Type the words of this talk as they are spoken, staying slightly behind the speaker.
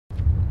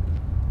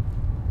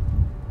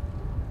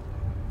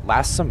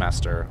Last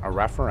semester, a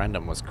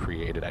referendum was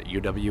created at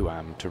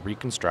UWM to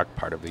reconstruct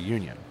part of the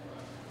Union.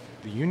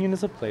 The Union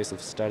is a place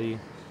of study,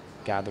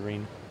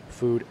 gathering,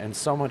 food, and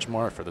so much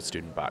more for the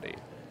student body.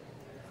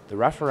 The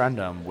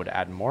referendum would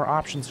add more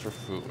options for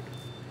food.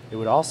 It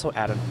would also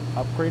add an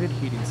upgraded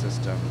heating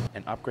system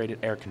and upgraded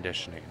air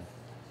conditioning.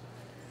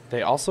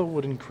 They also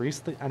would increase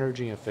the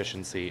energy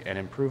efficiency and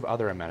improve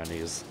other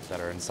amenities that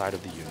are inside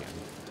of the Union.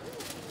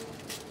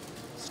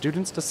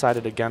 Students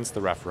decided against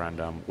the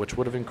referendum, which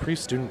would have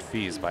increased student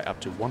fees by up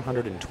to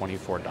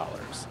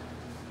 $124.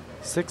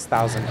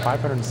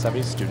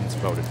 6,570 students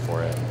voted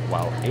for it,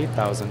 while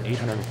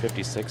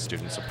 8,856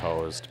 students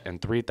opposed and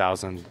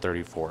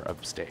 3,034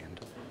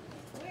 abstained.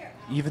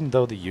 Even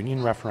though the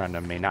Union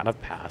referendum may not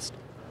have passed,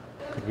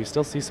 could we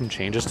still see some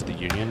changes to the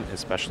Union,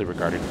 especially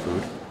regarding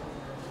food?